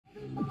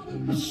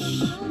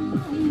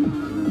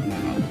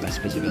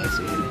Best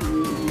visibility here.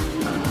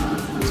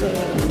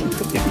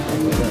 Could be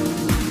probably there.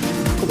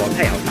 Come on,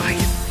 hey out,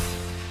 mate.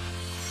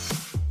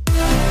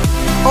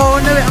 Oh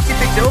no, it actually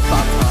picked it up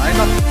that time.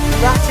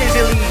 That is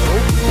illegal.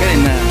 Get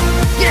in there.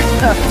 Yes,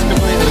 that's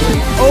completely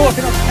illegal. Oh, I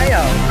can have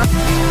payout.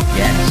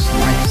 Yes,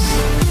 nice.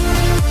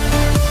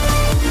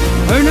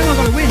 Oh no, I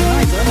got to win.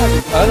 Nice.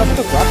 Oh, that's a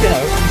good grab, you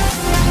know.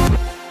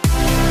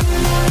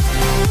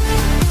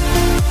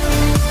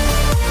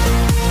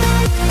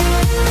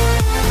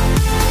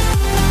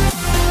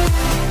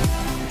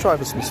 Try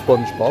for some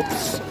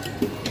SpongeBob's.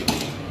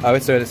 I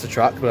would say it's a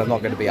track, but I'm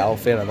not going to be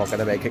Alfie and I'm not going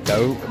to make it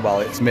go while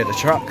it's mid a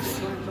track.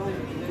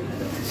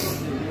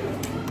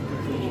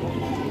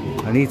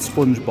 I need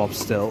SpongeBob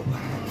still.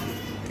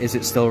 Is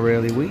it still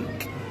really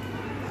weak?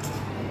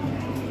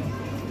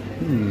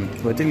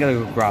 Well, it didn't get a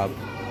good grab,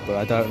 but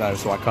I don't know,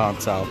 so I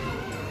can't tell.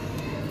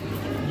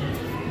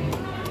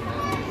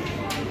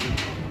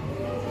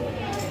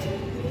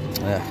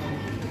 Yeah.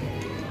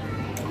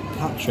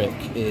 Patrick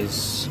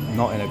is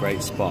not in a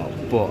great spot,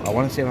 but I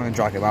want to see if I can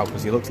drag him out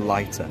because he looks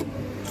lighter.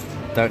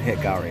 Don't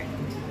hit Gary.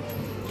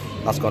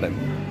 That's got him.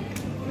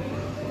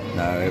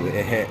 No,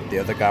 it hit the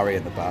other Gary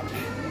in the back.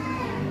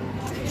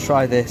 Let's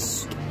try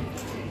this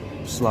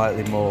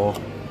slightly more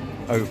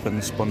open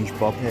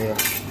SpongeBob here.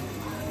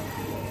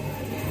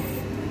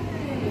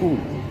 Ooh,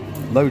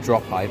 low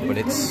drop height, but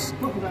it's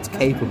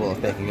capable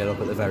of picking it up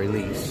at the very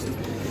least.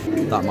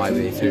 That might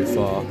be too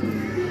far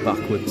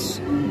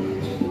backwards.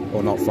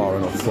 Or not far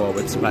enough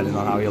forwards, depending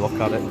on how you look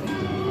at it.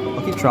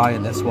 I'll keep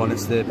trying this one,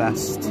 it's the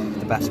best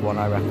one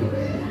I reckon.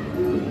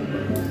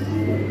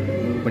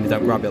 When you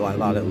don't grab it like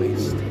that at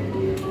least.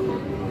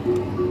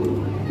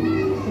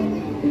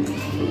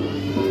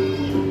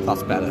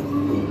 That's better.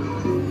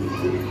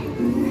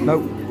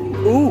 Nope.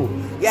 Ooh,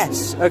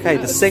 yes, okay,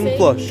 the Sing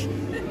Plush.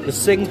 The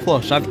Sing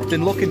Plush, I've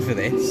been looking for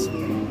this.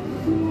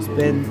 It's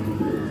been...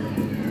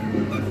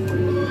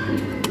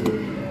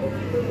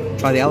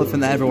 Try the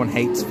elephant that everyone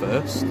hates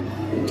first.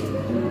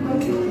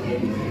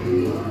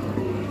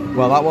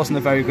 Well, that wasn't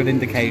a very good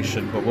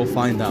indication, but we'll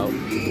find out.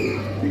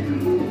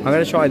 I'm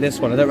going to try this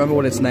one. I don't remember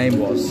what its name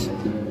was.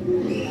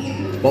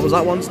 What was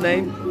that one's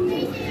name?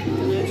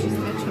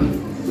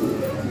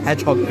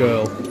 Hedgehog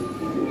Girl.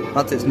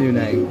 That's its new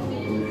name.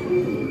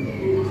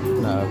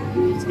 No.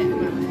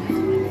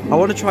 I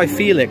want to try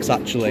Felix,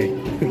 actually.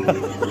 It's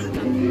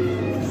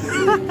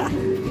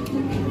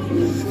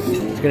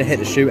going to hit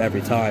the chute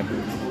every time.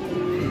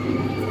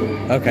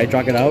 Okay,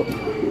 drag it out.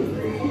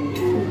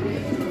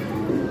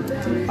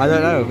 I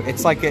don't know,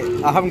 it's like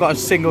I haven't got a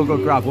single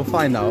good grab, we'll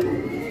find out.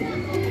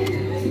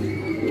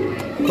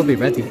 Could be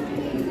ready.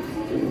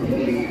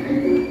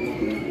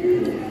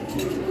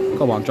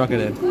 Come on, drag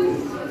it in.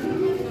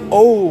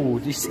 Oh,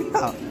 do you see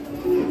that?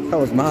 That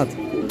was mad.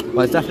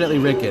 Well, it's definitely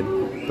rigging,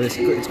 but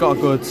it's got a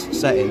good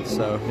setting,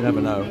 so you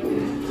never know.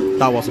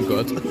 That wasn't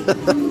good.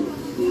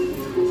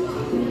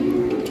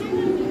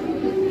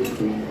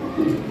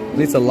 At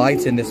least the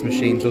light in this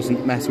machine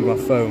doesn't mess with my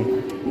phone.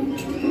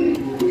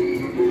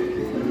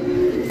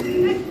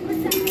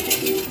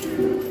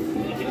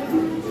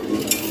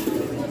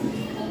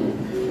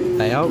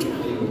 Out?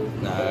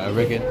 No,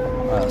 rigging.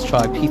 Right, let's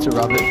try Peter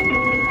Rabbit.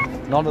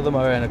 None of them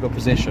are in a good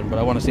position, but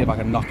I want to see if I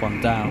can knock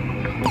one down.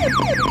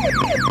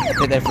 I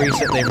think they've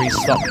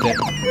restocked it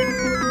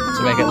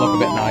to make it look a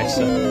bit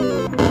nicer.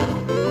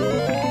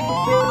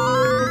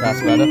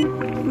 That's better.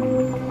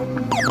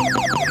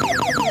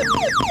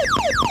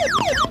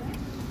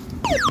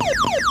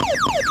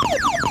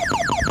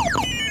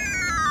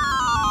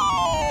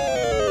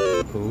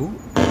 Ooh.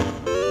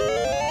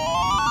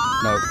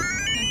 Nope.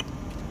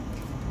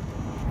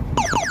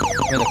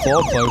 I mean, the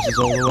claw closes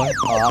all the way.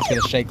 Oh, that's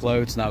going to shake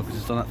loads now because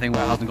it's done that thing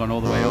where it hasn't gone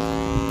all the way up.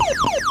 Oh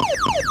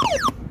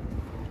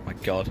my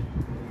god.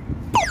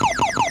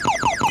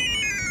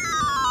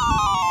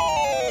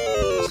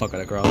 It's not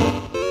going to grow.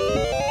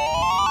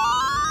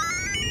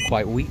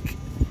 Quite weak.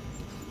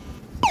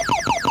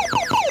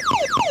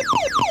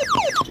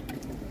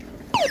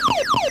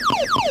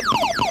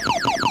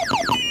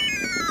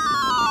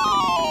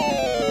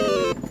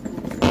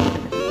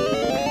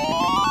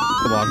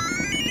 Come on.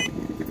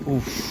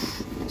 Oof.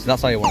 So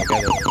that's how you want to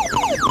get it.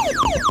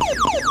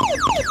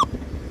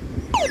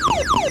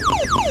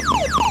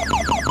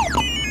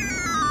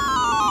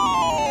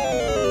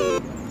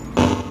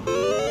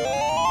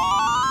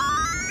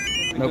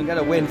 Nope. We're going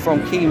to win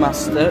from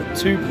Keymaster.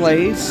 2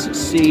 plays.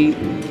 See,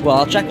 well,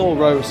 I'll check all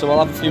rows, so I'll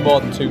have a few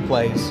more than 2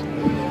 plays.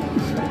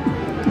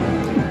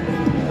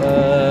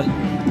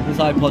 This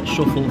iPod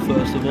Shuffle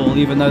first of all,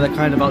 even though they're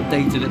kind of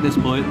outdated at this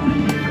point.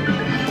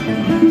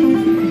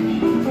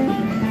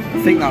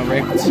 I think that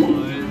ripped.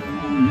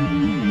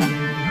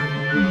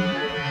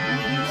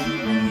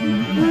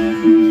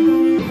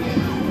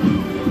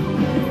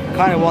 I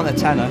kind of want a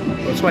tenner,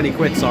 or 20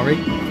 quid, sorry.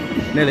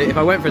 Nearly, if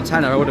I went for a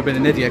tenner I would have been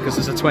an idiot because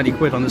there's a 20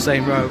 quid on the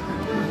same row.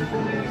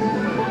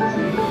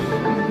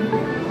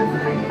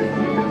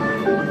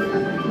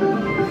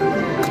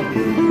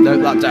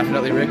 Nope, that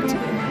definitely rigged.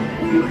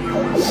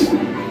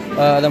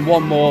 Then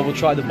one more, we'll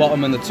try the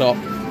bottom and the top.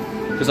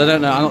 Because I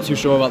don't know, I'm not too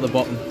sure about the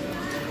bottom,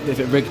 if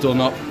it rigged or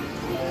not.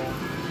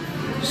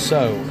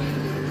 So,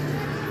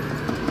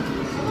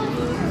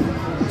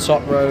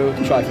 top row,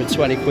 try for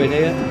 20 quid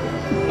here.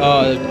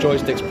 Oh, the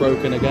joystick's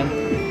broken again.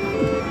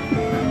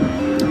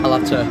 I'll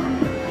have to...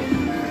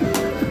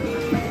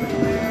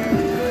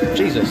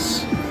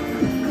 Jesus.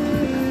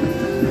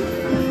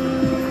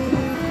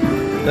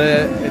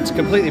 It's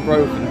completely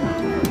broken.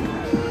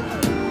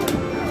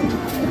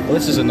 Well,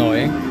 this is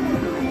annoying.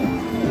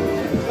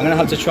 I'm gonna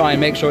have to try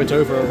and make sure it's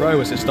over a row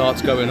as it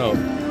starts going up,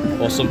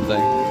 or something.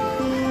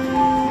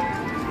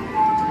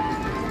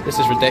 This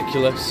is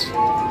ridiculous.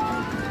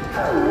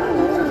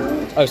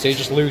 Oh, so you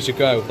just lose your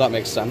go. That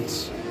makes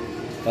sense.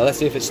 Now let's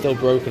see if it's still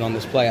broken on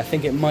this play. I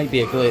think it might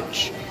be a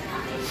glitch.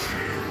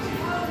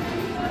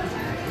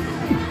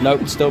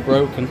 Nope, it's still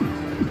broken.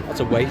 That's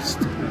a waste.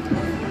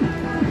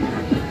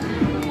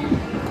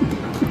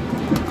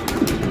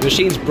 The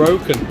machine's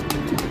broken.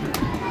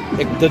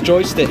 The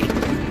joystick.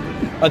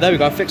 Oh, there we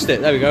go. I fixed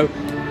it. There we go.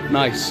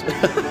 Nice.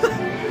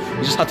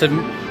 You just had to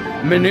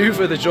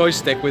maneuver the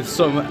joystick with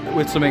some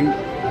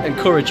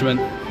encouragement.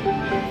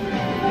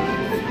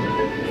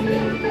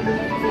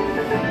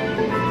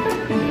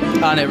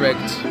 And it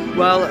rigged.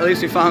 Well, at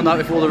least we found out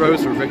if all the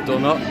rows were rigged or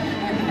not.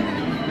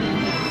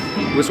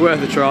 It was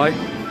worth a try.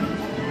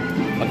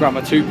 I'll grab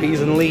my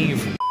 2p's and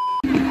leave.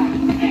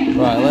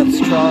 Right, let's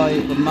try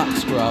the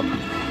max grab.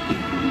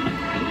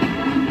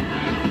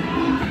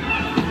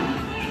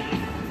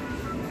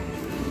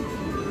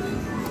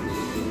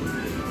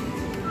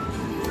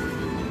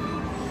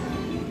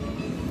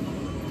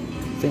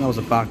 I think that was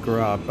a bad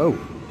grab. Oh,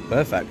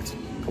 perfect.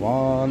 Come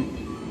on.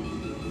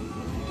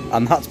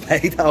 And that's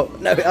paid out.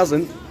 No, it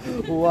hasn't.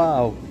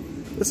 Wow.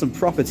 There's some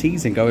proper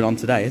teasing going on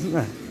today, isn't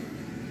there?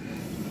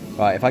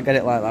 Right, if I get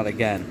it like that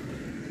again,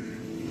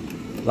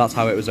 that's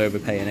how it was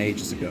overpaying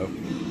ages ago.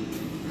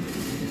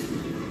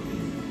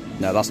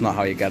 No, that's not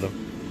how you get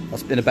them.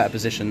 That's in a better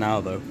position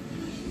now, though.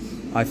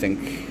 I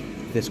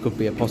think this could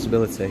be a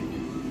possibility.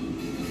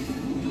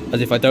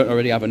 As if I don't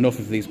already have enough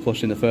of these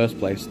plush in the first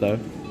place, though.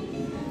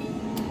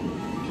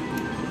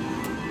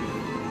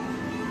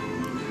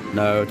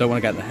 No, don't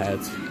want to get the head.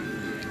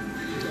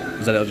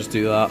 Because then it'll just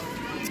do that.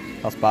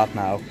 That's bad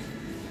now.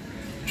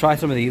 Try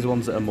some of these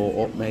ones that are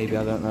more up, maybe,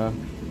 I don't know.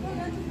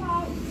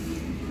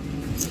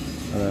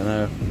 I don't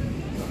know.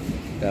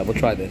 Yeah, we'll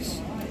try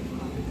this.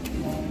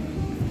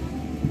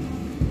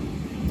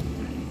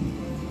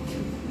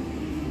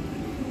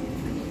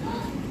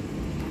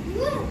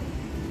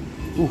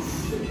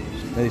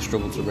 Oof. Really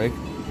struggled to rig.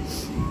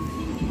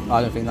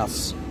 I don't think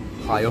that's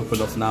high up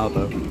enough now,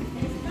 though.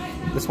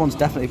 This one's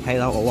definitely paid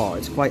out a lot.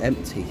 It's quite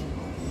empty.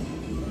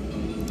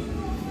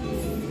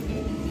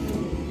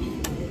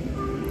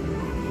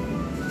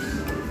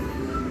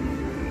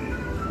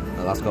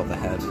 Oh, that's got the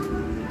head.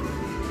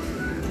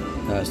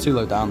 It's too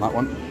low down, that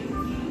one.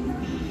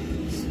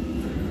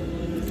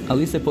 At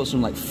least they put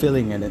some like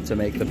filling in it to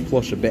make the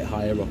plush a bit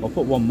higher up. I'll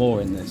put one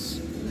more in this,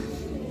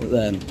 but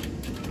then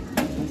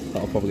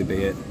that'll probably be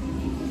it.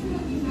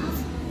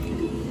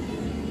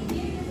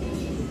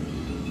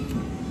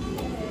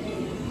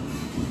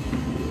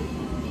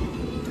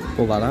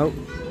 Pull that out.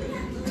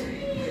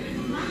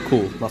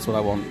 Cool, that's what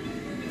I want.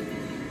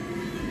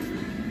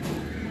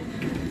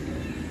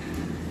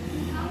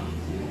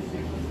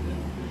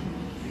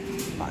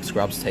 Max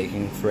grab's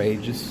taking for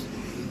ages,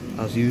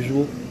 as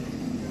usual.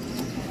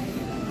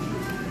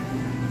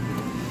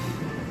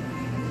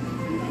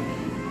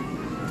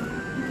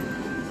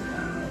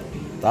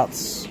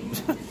 That's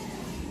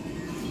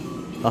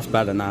that's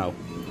better now.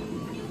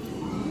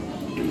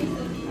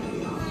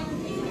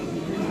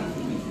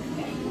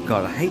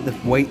 God, I hate the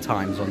wait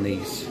times on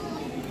these.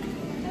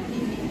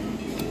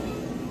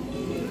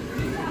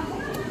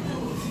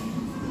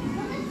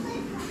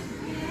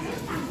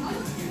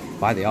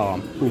 By the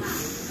arm.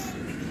 Oof.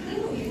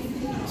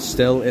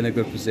 Still in a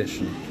good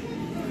position.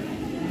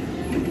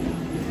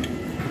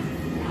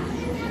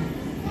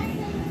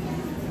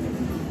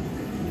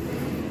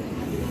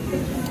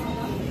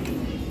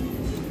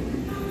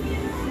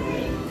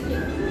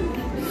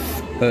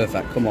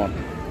 Perfect, come on.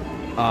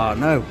 Ah,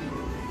 no.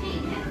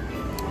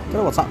 I don't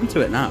know what's happened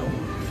to it now.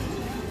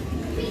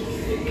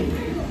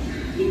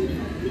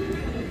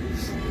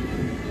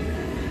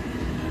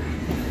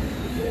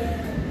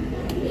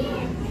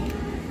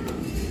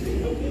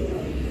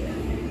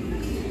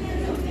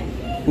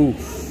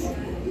 Oof.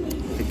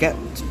 To get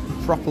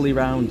properly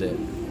round it.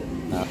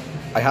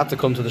 I had to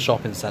come to the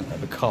shopping centre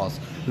because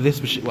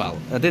this machine, well,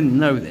 I didn't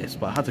know this,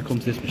 but I had to come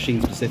to this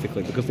machine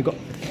specifically because they've got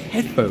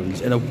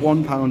headphones in a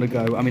 £1 a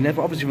go. I mean, they're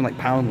obviously from like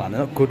Poundland,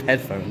 they're not good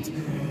headphones,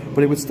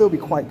 but it would still be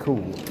quite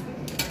cool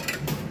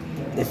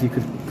if you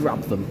could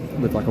grab them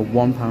with like a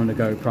 £1 a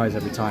go prize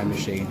every time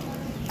machine.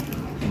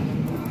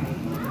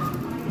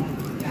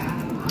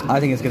 I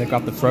think it's going to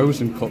grab the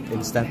frozen cup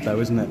instead though,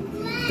 isn't it?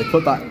 They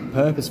put that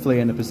purposefully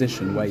in a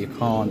position where you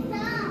can't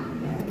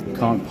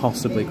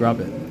possibly grab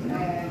it.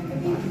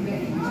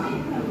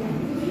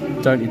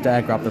 Don't you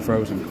dare grab the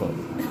frozen cup.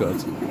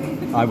 Good.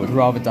 I would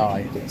rather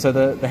die. So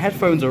the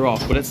headphones are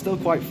off, but it's still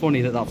quite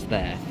funny that that's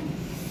there.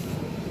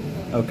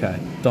 Okay,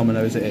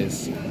 Domino's it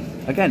is.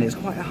 Again, it's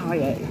quite a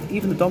high,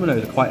 even the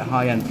Domino's are quite a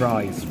high-end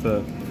prize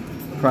for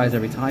prize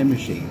every time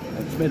machine.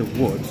 It's made of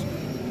wood.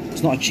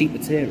 It's not a cheap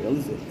material,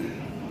 is it?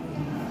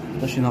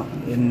 Especially not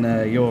in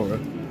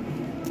Europe.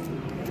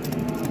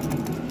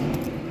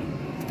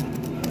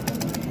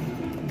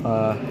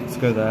 Let's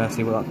go there,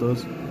 see what that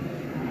does.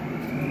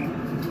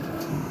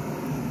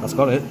 That's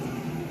got it.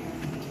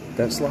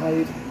 Don't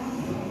slide.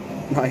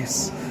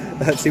 Nice.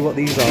 Let's see what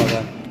these are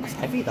then. That's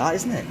heavy, that,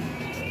 isn't it?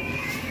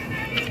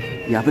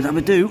 Yabba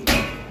dabba do.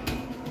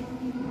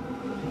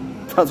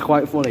 That's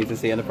quite funny to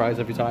see in a prize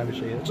every time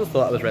machine. I just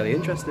thought that was really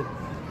interesting.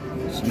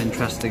 Some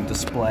interesting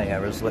display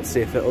errors. Let's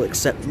see if it'll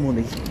accept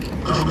money.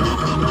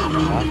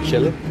 Ah,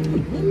 chilling.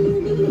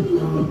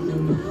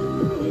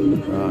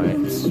 Right.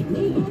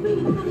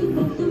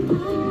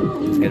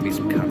 There's going to be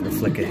some camera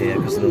flicker here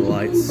because of the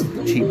lights.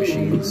 Cheap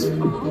machines.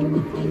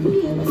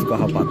 I forgot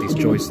how bad these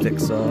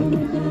joysticks are.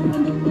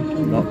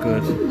 Not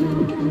good.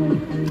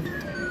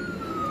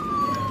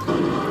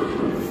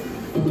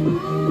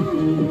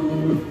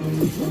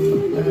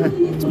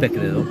 It's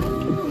picking it up.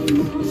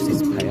 Just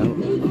needs to pay out.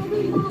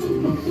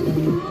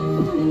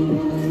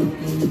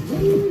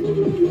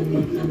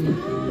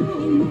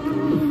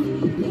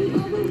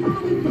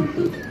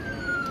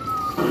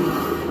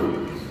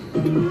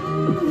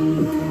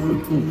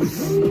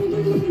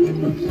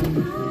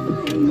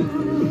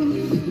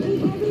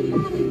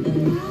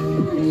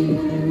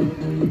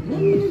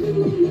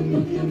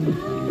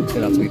 It's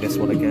gonna have to be this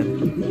one again.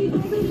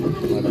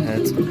 By the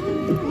head.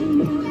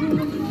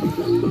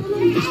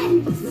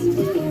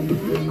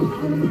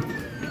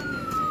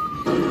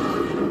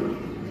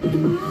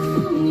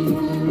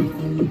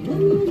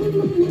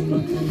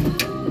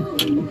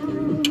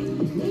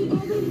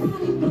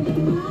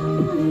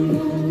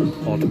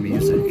 Odd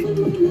music.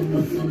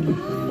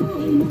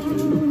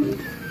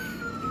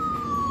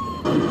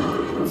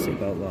 Let's see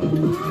about that.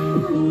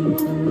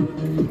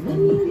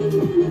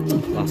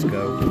 Let's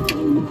go.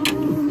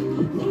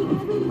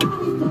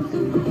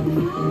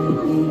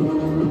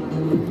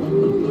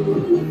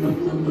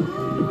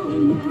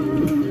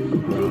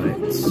 Right.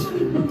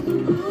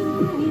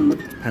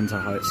 Depends on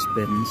how it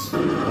spins.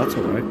 That's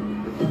alright.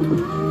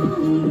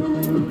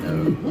 No.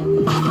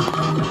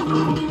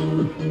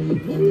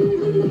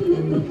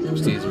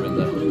 Just these are in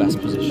the best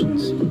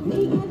positions.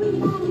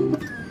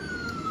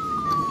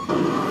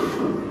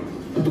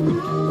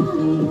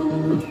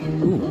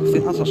 Ooh, I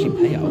think that's actually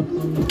payout.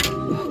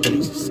 But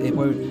it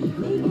won't.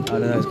 I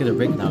don't know, it's going to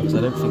rig now because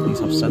I don't think these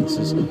have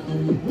sensors.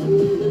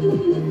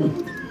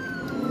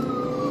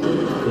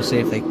 We'll see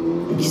if they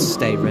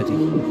stay ready.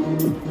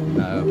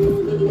 No,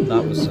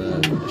 that was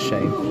a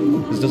shame.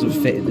 This doesn't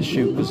fit in the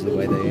chute because of the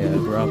way they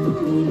grab.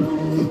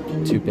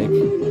 Too big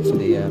for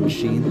the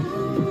machine.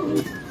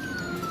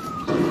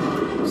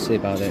 Let's see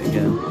about it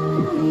again.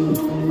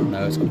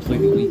 No, it's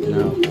completely weak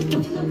now.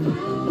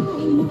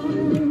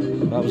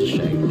 That was a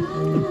shame.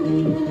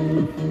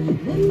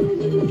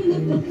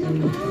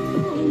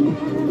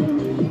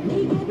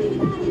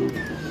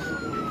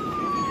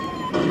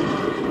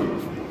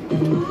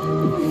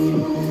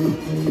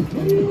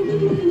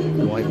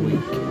 Quite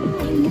weak.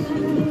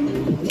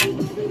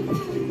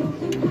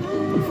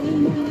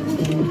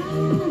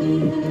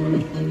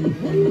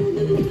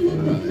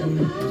 Alright,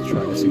 let's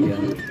try this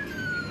again.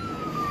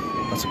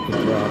 That's a good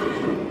grab.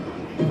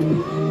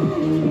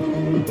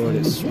 But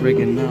it's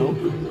rigging now.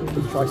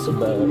 Let's try some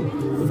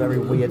very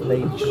weird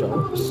baby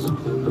sharks.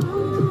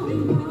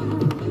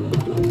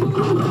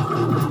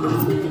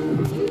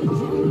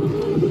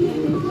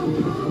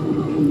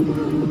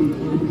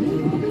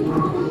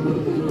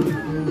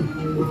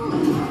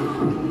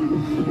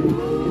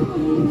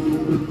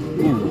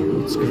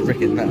 It's good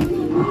rigging that.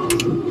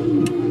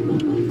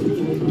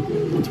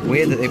 It's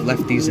weird that they've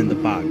left these in the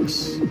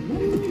bags. I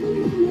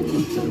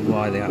don't know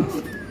why they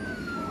have.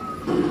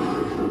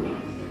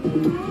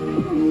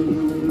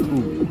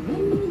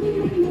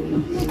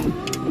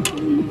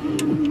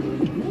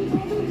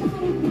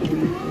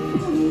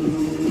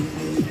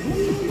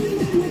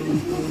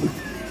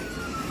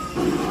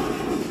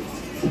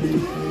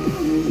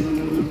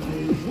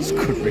 It's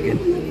good rigging.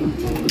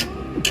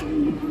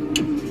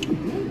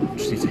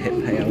 Just need to hit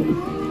payout.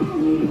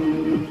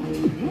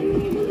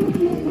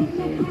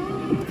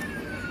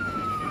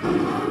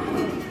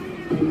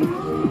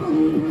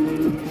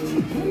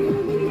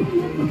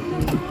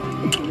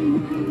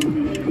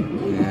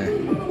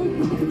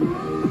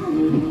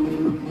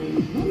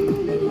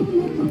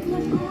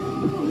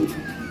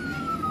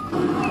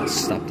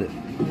 Stopped it.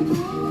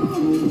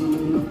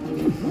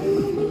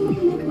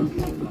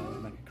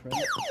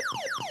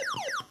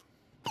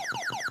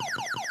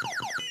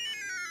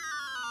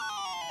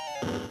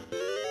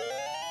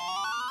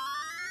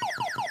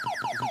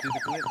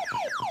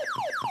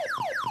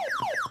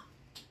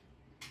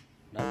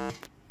 No.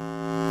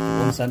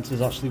 One sensor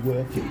is actually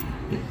working.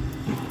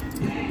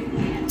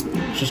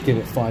 Let's just give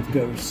it 5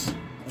 goes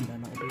and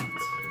then that'll be it.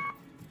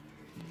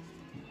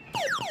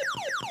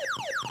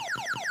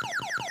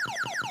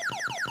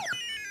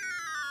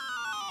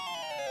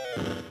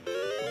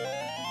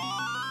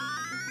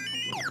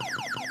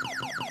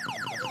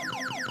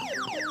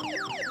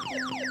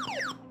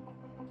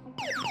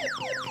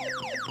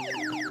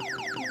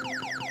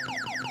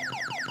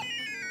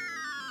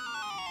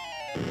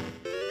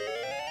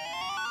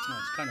 No,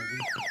 it's kind of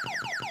weak.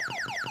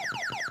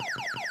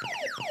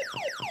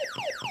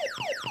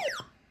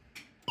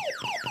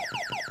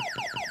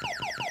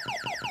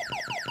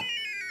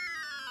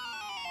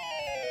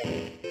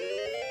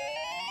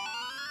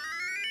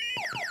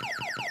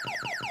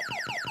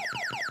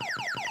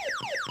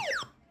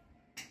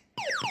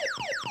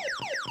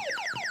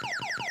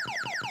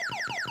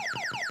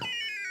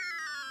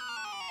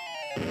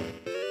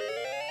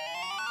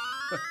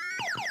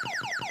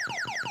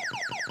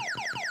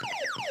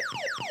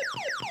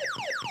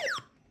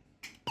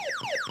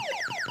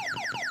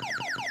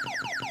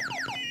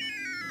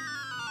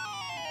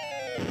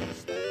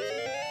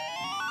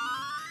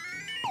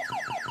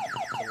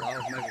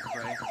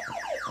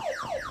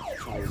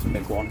 Try this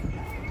big one.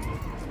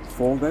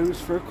 4 goes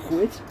for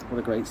 £1. What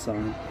a great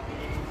sign.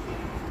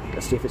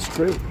 Let's see if it's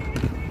true.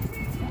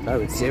 No,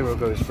 it's 0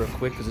 goes for £1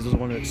 because it doesn't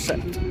want to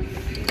accept.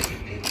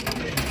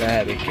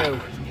 There we go.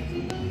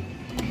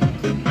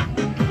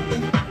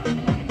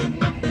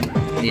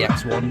 The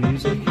X1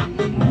 music.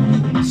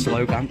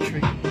 Slow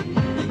gantry.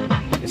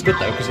 It's good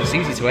though because it's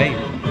easy to aim.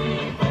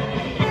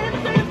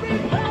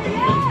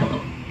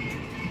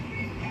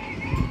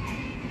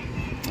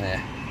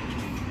 There.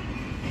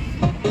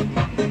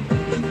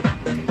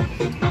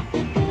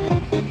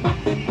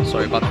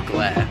 Sorry about the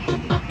glare.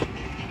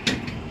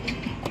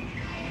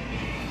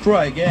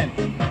 Try again.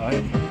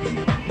 Alright.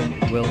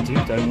 Will do,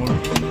 don't worry.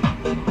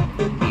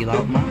 Heel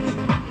out, man.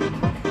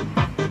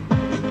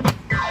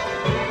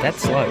 Dead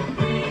slow.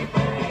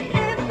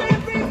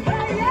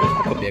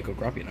 That could be a good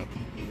grab, you know.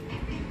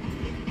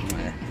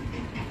 Nah. I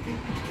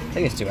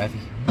think it's too heavy.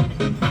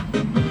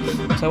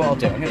 So what I'll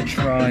do, I'm going to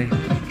try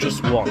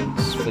just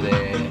once for the...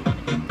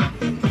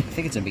 I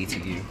think it's a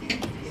BTU.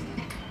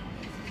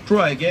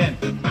 Try again.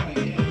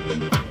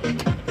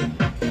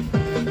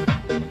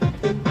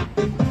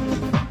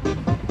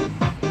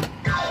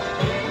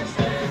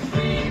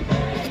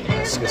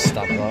 Let's just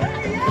stab that.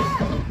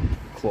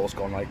 Claw's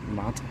gone like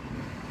mad.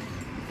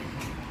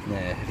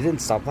 Yeah, if he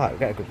didn't stab that, we'll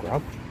get a good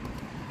grab.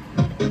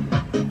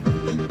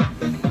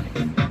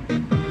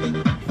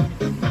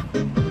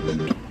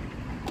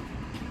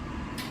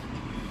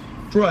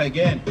 Try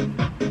again.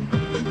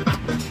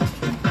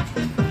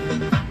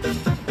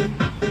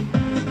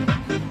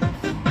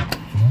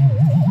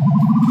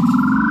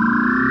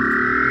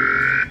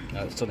 No,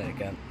 it's done it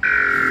again.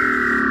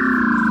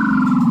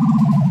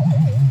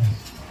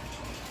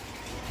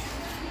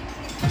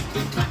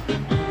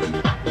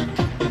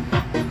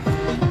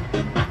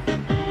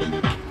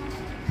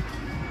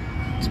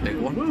 It's a big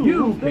one.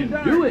 You can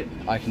do it.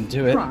 I can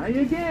do it. Try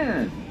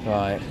again.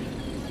 Right.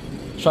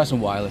 Try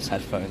some wireless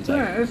headphones out.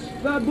 Press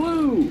the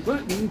blue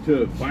button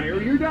to fire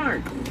your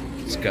dart.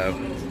 Let's go.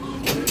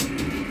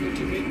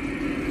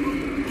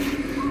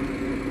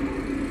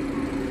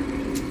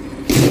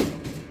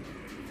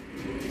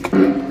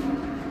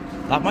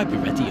 That might be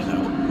ready, you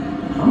know.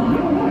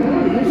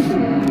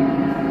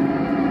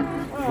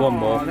 One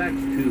more. Oh, that's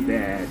too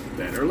bad.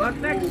 Better luck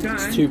next time.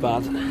 It's too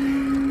bad.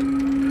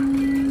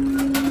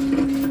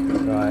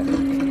 Right.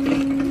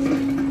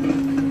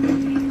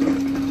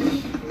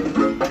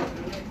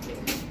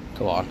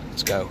 Come on,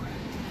 let's go.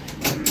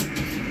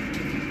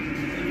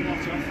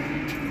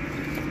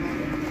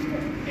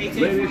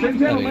 Ladies and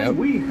gentlemen,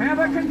 we have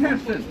a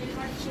contestant.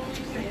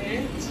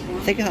 I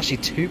think it's actually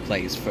 2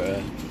 plays for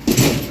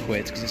 £1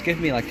 because it's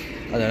giving me like,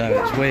 I don't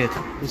know, it's weird.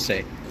 We'll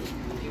see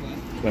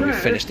when we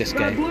finish this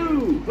game.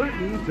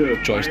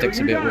 Joystick's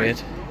a bit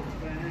weird.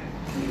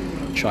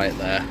 Try it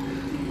there.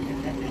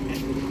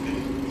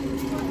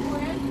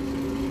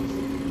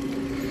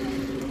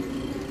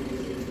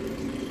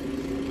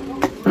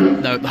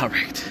 No, that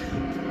rigged.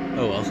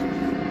 Oh well.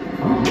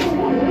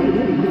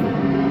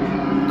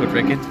 Good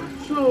rigging.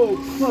 So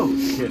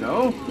close,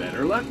 kiddo.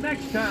 Better luck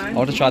next time. I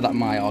want to try that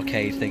My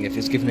Arcade thing if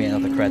it's giving me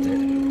another credit.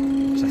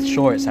 Because I'm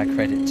sure it's had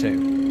credit too.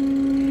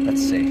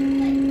 Let's see.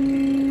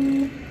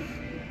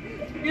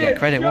 Yeah,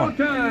 credit 1.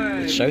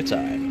 It's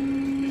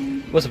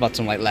showtime. Must have had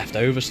some like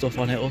leftover stuff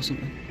on it or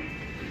something.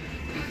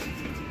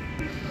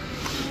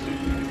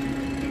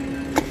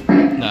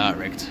 Nah,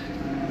 rigged.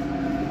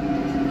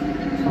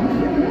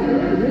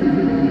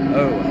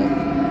 Oh well.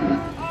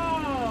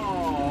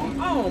 Oh,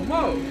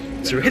 almost.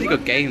 It's a really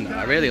good game though,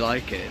 I really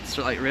like it. It's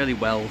like really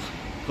well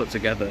put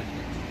together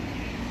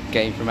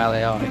game from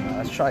LAI.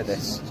 Let's try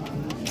this.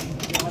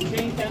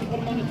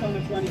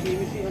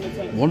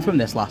 One from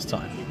this last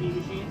time.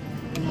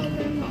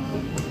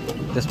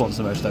 This one's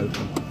the most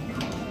open.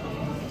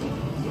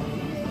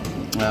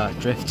 It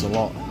drifts a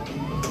lot.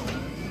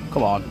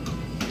 Come on.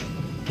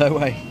 No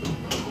way.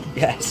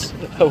 Yes.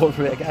 One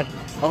from it again.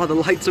 Oh, the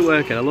lights are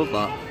working, I love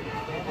that.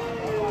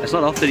 It's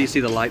not often you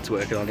see the lights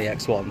working on the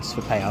X1s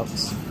for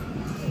payouts.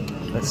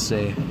 Let's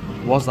see.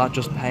 Was that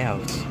just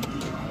payouts?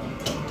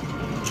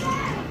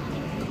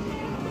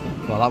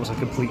 Well, that was a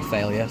complete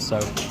failure, so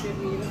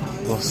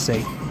we'll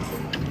see.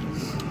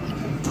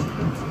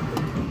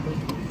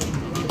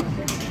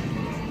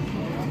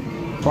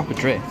 Proper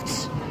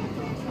drifts.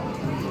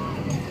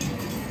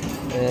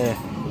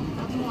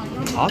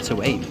 Hard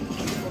to aim.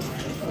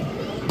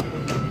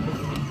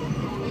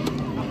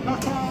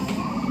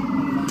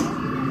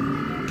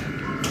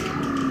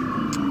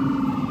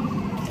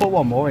 put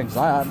one more in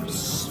because I'm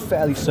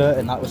fairly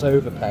certain that was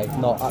overpay,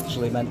 not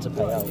actually meant to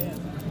pay out.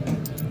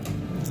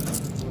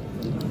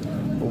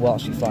 But we'll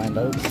actually find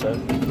out, so.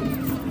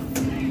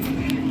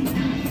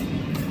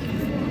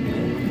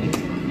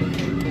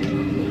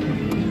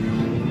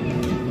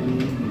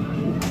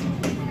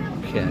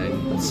 Okay,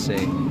 let's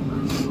see.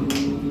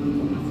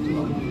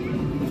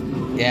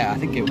 Yeah, I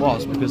think it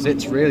was, because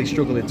it's really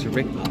struggling to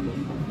rig that.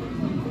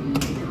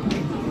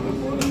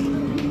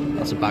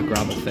 That's a bad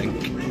grab, I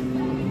think.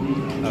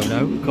 Oh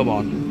no, come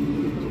on.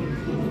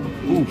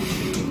 Oof.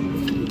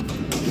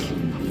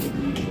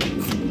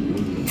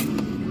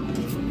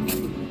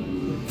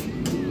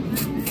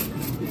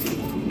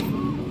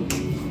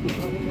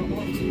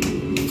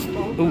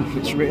 Oof,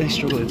 it's really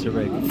struggling to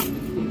rig.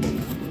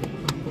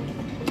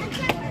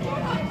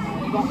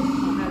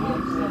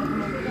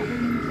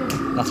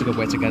 That's a good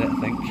way to get it, I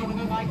think.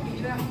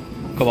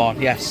 Come on,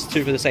 yes,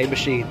 2 for the same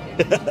machine.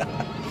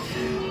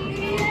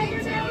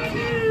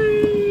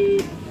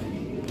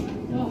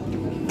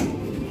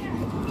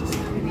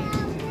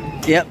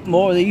 Yep,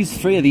 more of these,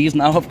 3 of these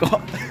now I've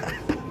got.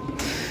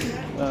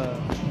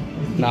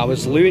 Now,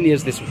 as loony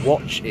as this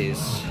watch is,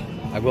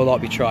 I will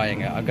not be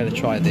trying it. I'm going to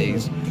try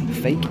these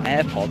fake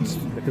AirPods,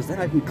 because then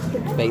I can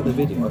clickbait the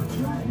video.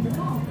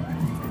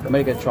 I'm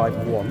only going to try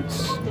it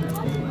once,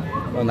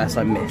 unless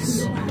I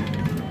miss.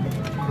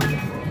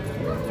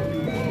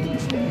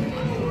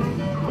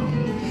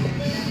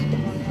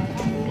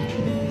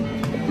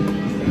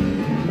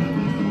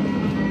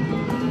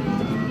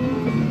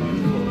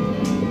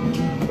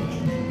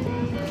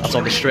 That's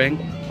on the string.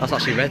 That's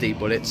actually ready,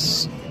 but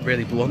it's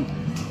really blunt.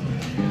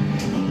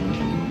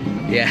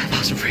 Yeah,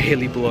 that's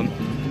really blunt.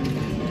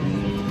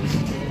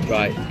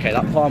 Right, okay,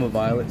 that Parma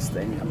Violets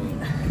thing, I mean,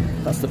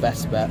 that's the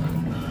best bet.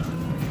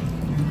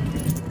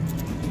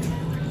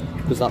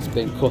 Because that's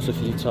been cut a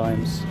few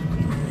times.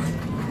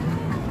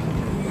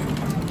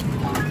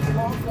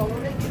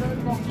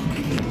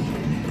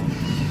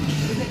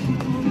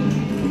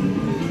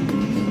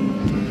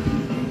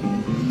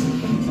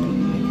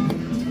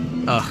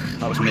 Oh,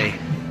 that was me.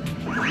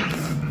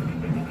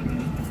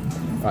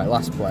 Right,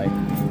 last play.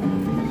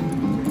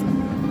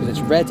 Because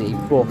it's ready,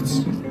 but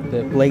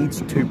the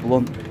blade's too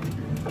blunt.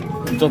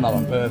 I've done that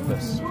on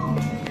purpose.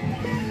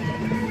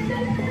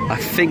 I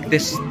think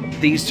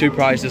these 2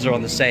 prizes are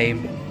on the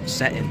same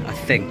setting, I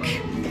think.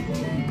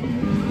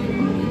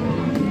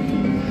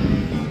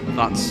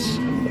 That's...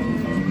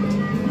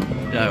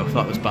 No,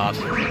 that was bad.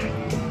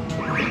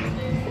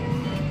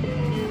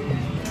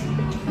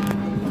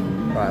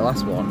 Right,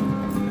 last one.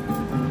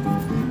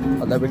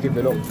 I'll never give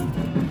it up.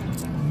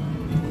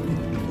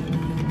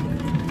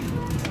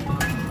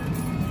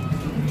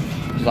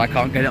 Because I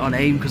can't get it on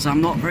aim because I'm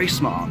not very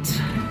smart.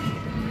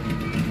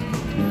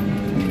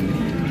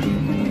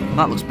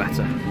 That looks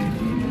better.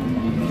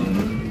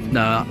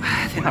 No,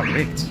 I think that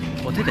rigged.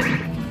 Or did it?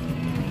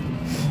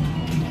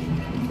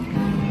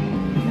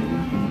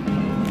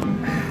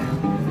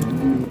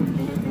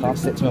 Can't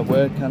stick to my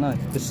word, can I?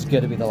 This is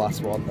going to be the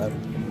last one though.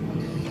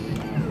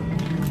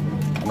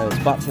 I know, it's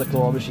back to the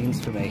claw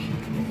machines for me.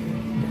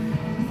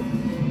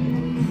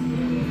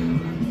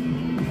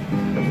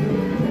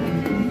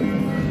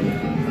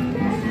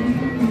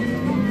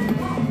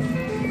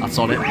 That's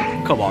on it.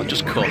 Come on,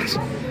 just cut.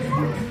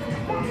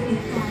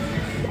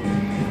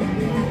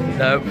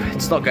 No,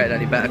 it's not getting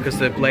any better because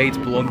the blade's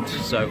blunt,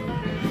 so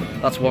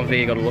that's one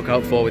thing you got to look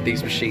out for with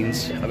these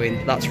machines. I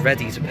mean, that's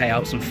ready to pay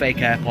out some fake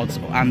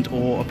AirPods and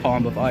or a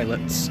Parma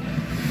Violets,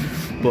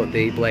 but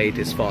the blade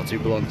is far too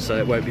blunt, so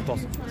it won't be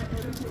possible.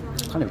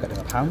 Can't even get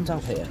a pound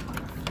out here.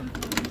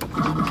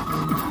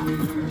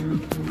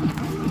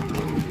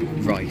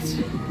 Right.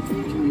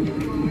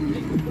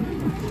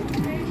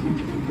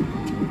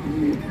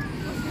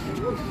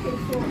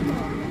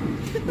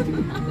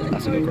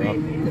 That's a good grab.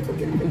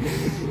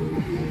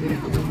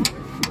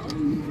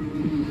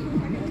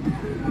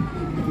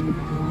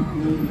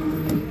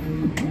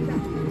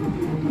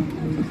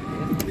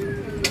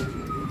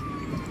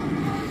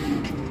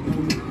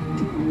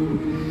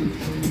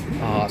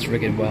 Oh, that's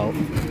rigging well.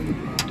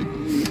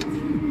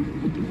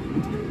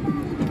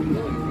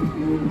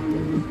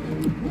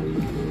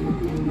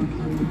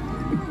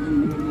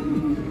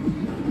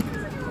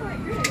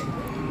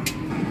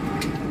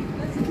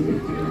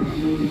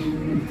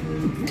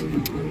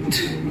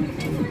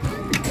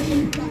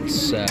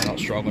 It's not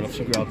strong enough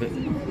to grab it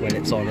when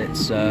it's on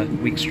its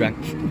weak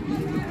strength,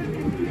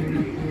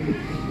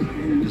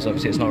 because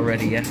obviously it's not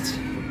ready yet.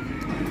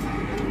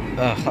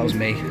 Oh, that was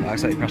me. I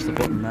accidentally pressed the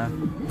button there.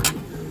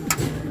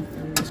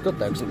 It's good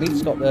though, because it means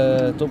it's got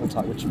the double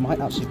tap, which might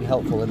actually be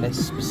helpful in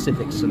this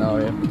specific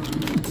scenario.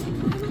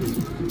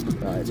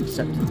 Right, it's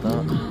accepted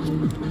that.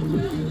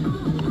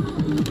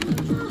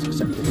 It's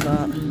accepted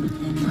that.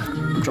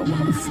 Drop it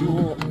on the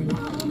floor.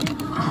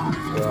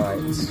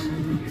 Right.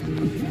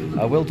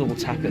 I will double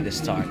tap it this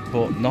time,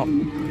 but not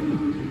in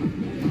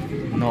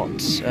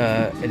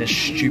a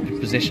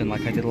stupid position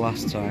like I did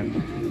last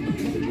time.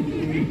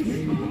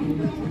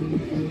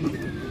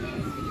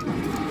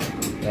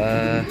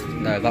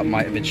 No, that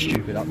might have been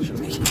stupid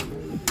actually.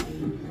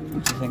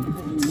 think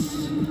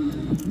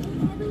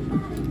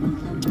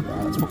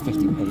right, let's put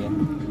 50p in.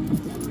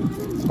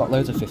 I've got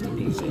loads of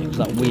 50p's here because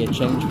that weird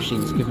change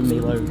machine's giving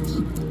me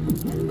loads.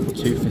 Put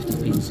 2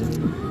 50p's in.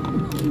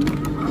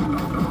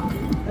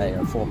 There you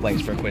go, 4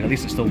 plates for a quid. At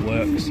least it still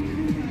works.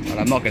 And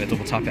I'm not going to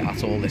double tap it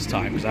at all this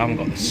time because I haven't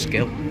got the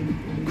skill.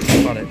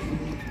 I've got it.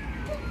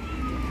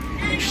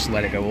 Just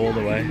let it go all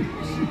the way.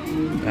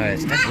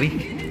 It's dead weak.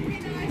 I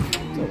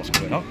don't know what's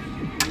going on.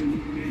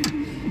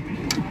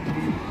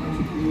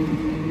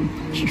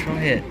 Let's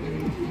try it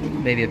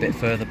maybe a bit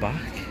further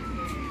back.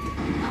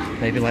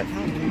 Maybe like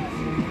that.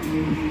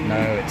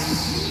 No,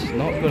 it's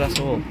not good at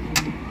all.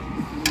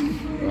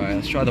 Right,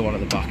 let's try the one at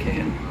the back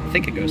here. I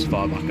think it goes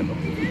far back enough.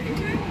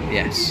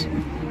 Yes.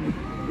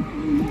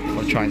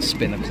 I'll try and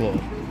spin a claw.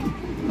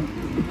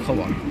 Come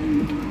on.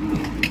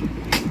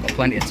 Got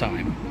plenty of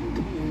time.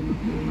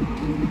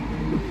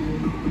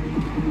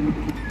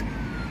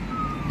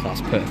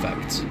 That's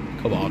perfect.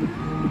 Come on.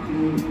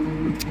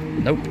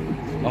 Nope.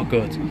 Not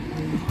good.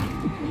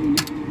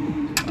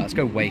 Let's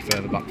go way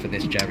further back for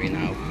this Jerry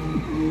now.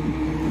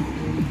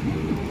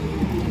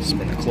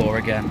 Spin the claw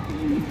again.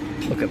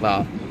 Look at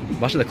that.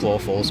 Imagine the claw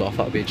falls off.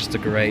 That would be just a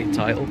great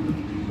title.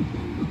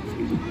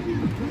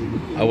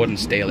 I wouldn't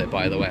steal it,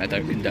 by the way. I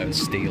don't condone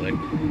stealing.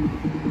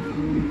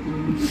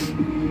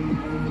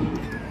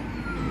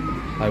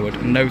 I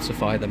would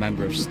notify the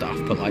member of staff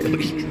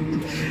politely.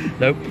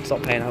 Nope, it's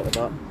not paying out with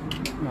that.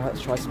 Right,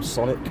 let's try some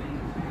Sonic.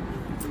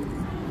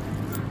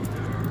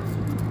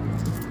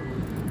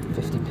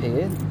 50p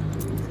in.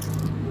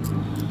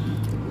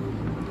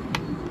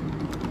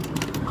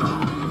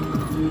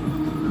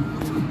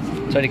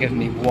 It's only giving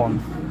me 1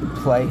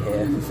 play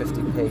here for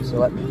 50p, so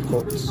let me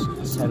put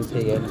 10p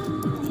in.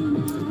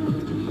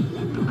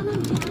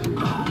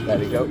 There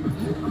we go.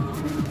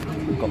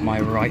 Got my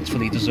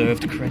rightfully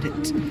deserved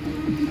credit.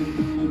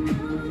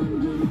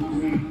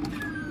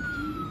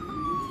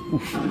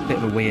 Oof, bit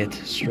of a weird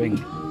string.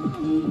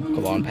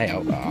 Come on, pay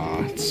out.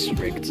 Ah, it's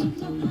rigged.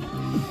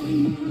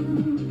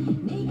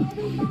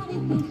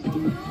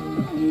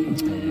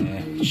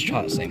 Just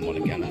try the same one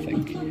again, I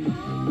think.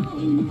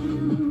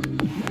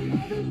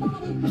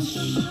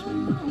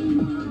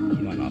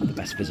 You might not have the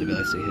best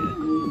visibility here.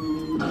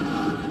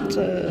 But,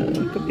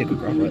 could be a good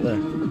grab right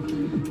there.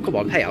 Come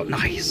on, payout.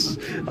 Nice.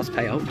 That's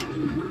payout.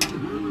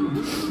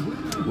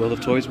 World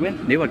of Toys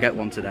win. Knew I'd get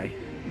one today.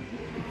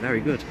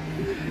 Very good.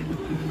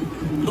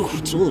 Oh,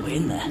 it's all the way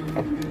in there.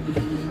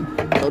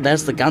 Oh,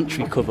 there's the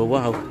gantry cover.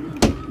 Wow.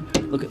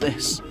 Look at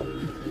this.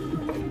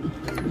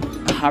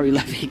 A Harry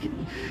Levy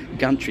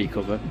gantry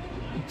cover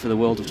for the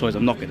World of Toys.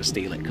 I'm not going to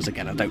steal it because,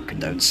 again, I don't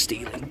condone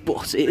stealing,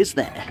 but it is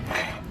there.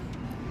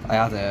 I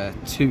had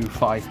 2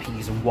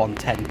 5p's and 1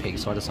 10p,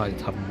 so I decided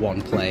to have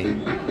 1 play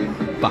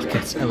back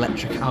at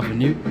Electric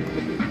Avenue.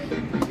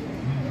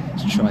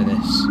 Let's try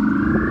this.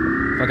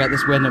 If I get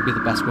this win, it'll be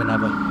the best win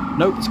ever.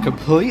 Nope, it's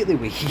completely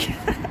weak.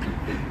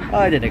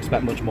 I didn't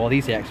expect much more.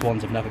 These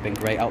EX1s have never been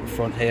great out the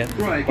front here.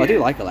 Right, but I do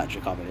like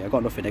Electric Avenue. I've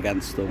got nothing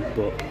against them,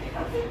 but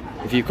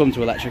if you come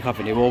to Electric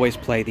Avenue, always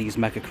play these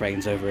Mega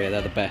Cranes over here.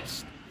 They're the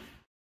best.